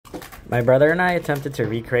My brother and I attempted to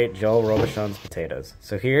recreate Joel Robuchon's potatoes.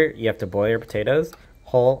 So here, you have to boil your potatoes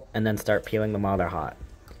whole and then start peeling them while they're hot.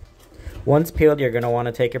 Once peeled, you're going to want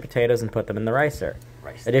to take your potatoes and put them in the ricer.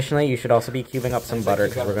 Additionally, you should also be cubing up some butter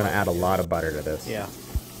because we're going to add a lot of butter to this. Yeah.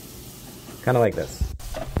 Kind of like this.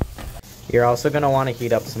 You're also going to want to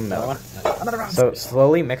heat up some milk. So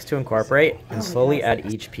slowly mix to incorporate and slowly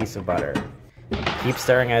add each piece of butter. Keep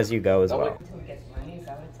stirring as you go as well.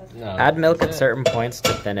 Add milk at certain points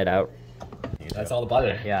to thin it out. That's all the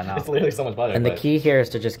butter. Yeah, no. It's literally so much butter. And the key here is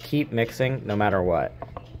to just keep mixing no matter what.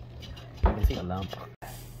 You can see the lump.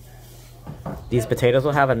 These potatoes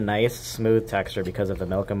will have a nice smooth texture because of the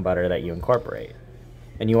milk and butter that you incorporate.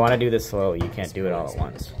 And you want to do this slowly, you can't do it all at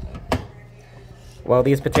once. While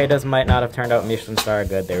these potatoes might not have turned out Michelin star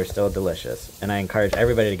good, they were still delicious, and I encourage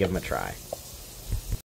everybody to give them a try.